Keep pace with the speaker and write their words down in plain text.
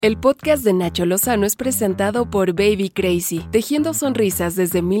El podcast de Nacho Lozano es presentado por Baby Crazy, tejiendo sonrisas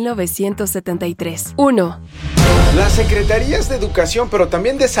desde 1973. 1. Las secretarías de Educación, pero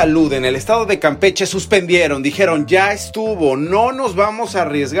también de Salud en el estado de Campeche dijeron ya estuvo, no nos vamos a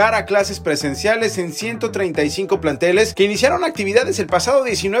arriesgar a clases presenciales en 135 planteles que iniciaron actividades el pasado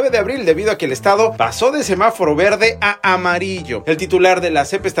 19 de abril debido a que el estado pasó de semáforo verde a amarillo. El titular de la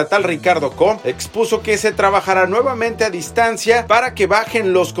SEP estatal, Ricardo Co, expuso que se trabajará nuevamente a distancia para que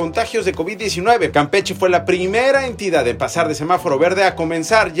bajen los contagios de COVID-19. Campeche fue la primera entidad en pasar de semáforo verde a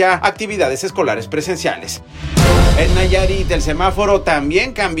comenzar ya actividades escolares presenciales. En Nayarit, el semáforo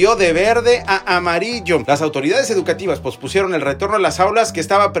también cambió de verde a amarillo. Las autoridades educativas pospusieron el retorno a las aulas que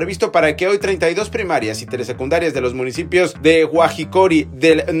estaba previsto para que hoy 32 primarias y telesecundarias de los municipios de Huajicori,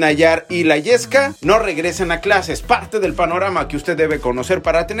 del Nayar y La Yesca no regresen a clases. Parte del panorama que usted debe conocer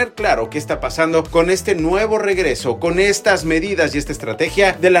para tener claro qué está pasando con este nuevo regreso, con estas medidas y esta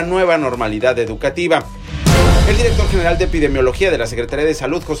estrategia de la nueva normalidad educativa. El director general de Epidemiología de la Secretaría de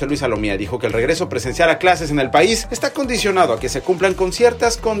Salud, José Luis Salomía, dijo que el regreso presencial a clases en el país está condicionado a que se cumplan con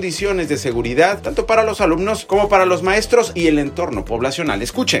ciertas condiciones de seguridad, tanto para los alumnos como para los maestros y el entorno poblacional.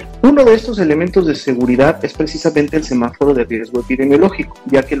 Escuche. Uno de estos elementos de seguridad es precisamente el semáforo de riesgo epidemiológico,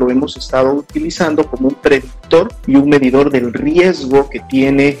 ya que lo hemos estado utilizando como un predictor y un medidor del riesgo que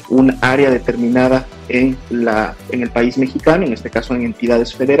tiene un área determinada en el país mexicano, en este caso en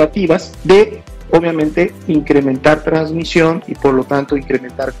entidades federativas, de obviamente incrementar transmisión y por lo tanto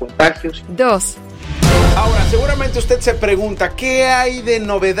incrementar contagios. 2. Ahora, seguramente usted se pregunta, ¿qué hay de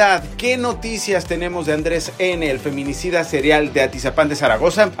novedad? ¿Qué noticias tenemos de Andrés N., el feminicida serial de Atizapán de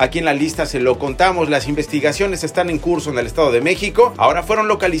Zaragoza? Aquí en la lista se lo contamos, las investigaciones están en curso en el Estado de México. Ahora fueron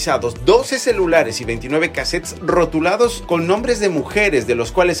localizados 12 celulares y 29 cassettes rotulados con nombres de mujeres, de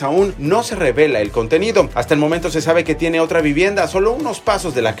los cuales aún no se revela el contenido. Hasta el momento se sabe que tiene otra vivienda a solo unos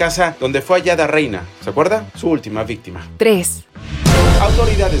pasos de la casa donde fue hallada Reina. ¿Se acuerda? Su última víctima. 3.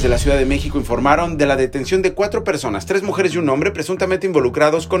 Autoridades de la Ciudad de México informaron de la detención de 4 personas, 3 mujeres y un hombre, presuntamente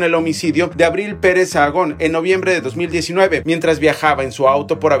involucrados con el homicidio de Abril Pérez Sahagón en noviembre de 2019, mientras viajaba en su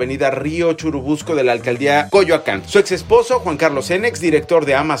auto por avenida Río Churubusco de la alcaldía Coyoacán. Su ex esposo, Juan Carlos N., exdirector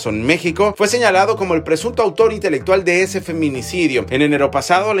de Amazon México, fue señalado como el presunto autor intelectual de ese feminicidio. En enero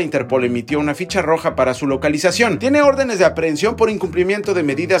pasado, la Interpol emitió una ficha roja para su localización. Tiene órdenes de aprehensión por incumplimiento de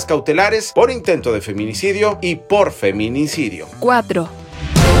medidas cautelares, por intento de feminicidio y por feminicidio. 4.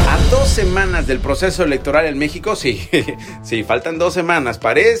 A 2 semanas del proceso electoral en México, sí, faltan 2 semanas.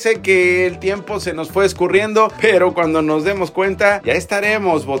 Parece que el tiempo se nos fue escurriendo, pero cuando nos demos cuenta, ya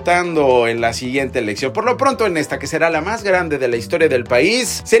estaremos votando en la siguiente elección. Por lo pronto, en esta, que será la más grande de la historia del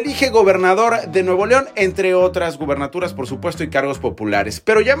país, se elige gobernador de Nuevo León, entre otras gubernaturas, por supuesto, y cargos populares.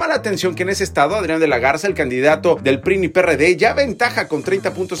 Pero llama la atención que en ese estado, Adrián de la Garza, el candidato del PRI y PRD, ya ventaja con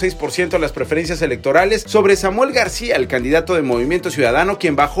 30.6% las preferencias electorales sobre Samuel García, el candidato de Movimiento Ciudadano,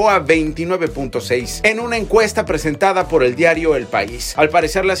 quien bajó a 29.6 en una encuesta presentada por el diario El País. Al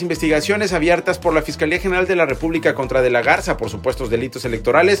parecer, las investigaciones abiertas por la Fiscalía General de la República contra de la Garza por supuestos delitos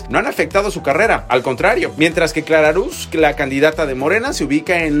electorales no han afectado su carrera, al contrario, mientras que Clara Luz, la candidata de Morena, se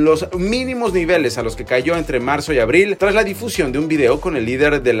ubica en los mínimos niveles a los que cayó entre marzo y abril tras la difusión de un video con el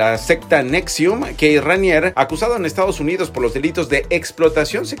líder de la secta Nexium, Kay Ranier, acusado en Estados Unidos por los delitos de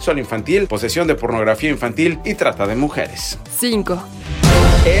explotación sexual infantil, posesión de pornografía infantil y trata de mujeres. 5.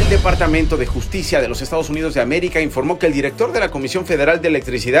 El Departamento de Justicia de los Estados Unidos de América informó que el director de la Comisión Federal de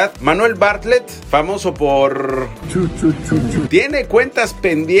Electricidad, Manuel Bartlett, famoso por... tiene cuentas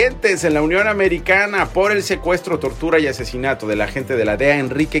pendientes en la Unión Americana por el secuestro, tortura y asesinato del agente de la DEA,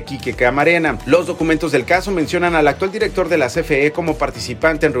 Enrique Quique Camarena. Los documentos del caso mencionan al actual director de la CFE como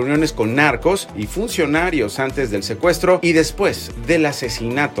participante en reuniones con narcos y funcionarios antes del secuestro y después del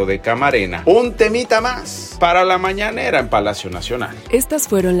asesinato de Camarena. Un temita más para la mañanera en Palacio Nacional. Estas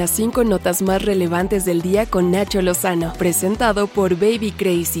fueron las 5 notas más relevantes del día con Nacho Lozano, presentado por Baby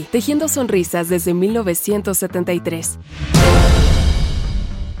Crazy, tejiendo sonrisas desde 1973.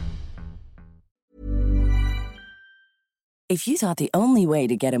 If you thought the only way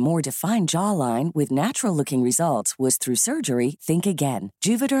to get a more defined jawline with natural-looking results was through surgery, think again.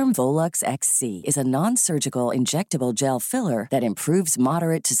 Juvederm Volux XC is a non-surgical injectable gel filler that improves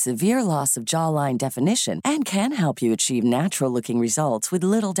moderate to severe loss of jawline definition and can help you achieve natural-looking results with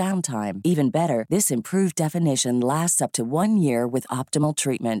little downtime. Even better, this improved definition lasts up to 1 year with optimal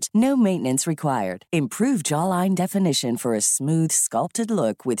treatment. No maintenance required. Improve jawline definition for a smooth, sculpted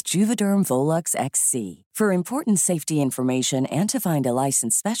look with Juvederm Volux XC. For important safety information and to find a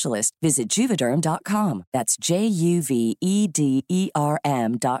licensed specialist, visit Juvederm.com. That's JUVEDERM.com.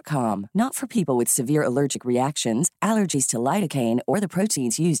 Not for people with severe allergic reactions, allergies to lidocaine, or the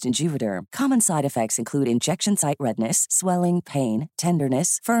proteins used in Juvederm. Common side effects include injection site redness, swelling, pain,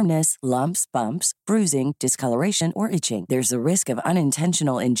 tenderness, firmness, lumps, bumps, bruising, discoloration, or itching. There's a risk of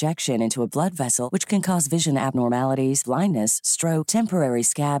unintentional injection into a blood vessel, which can cause vision abnormalities, blindness, stroke, temporary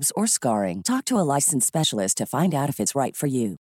scabs, or scarring. Talk to a licensed specialist to find out if it's right for you.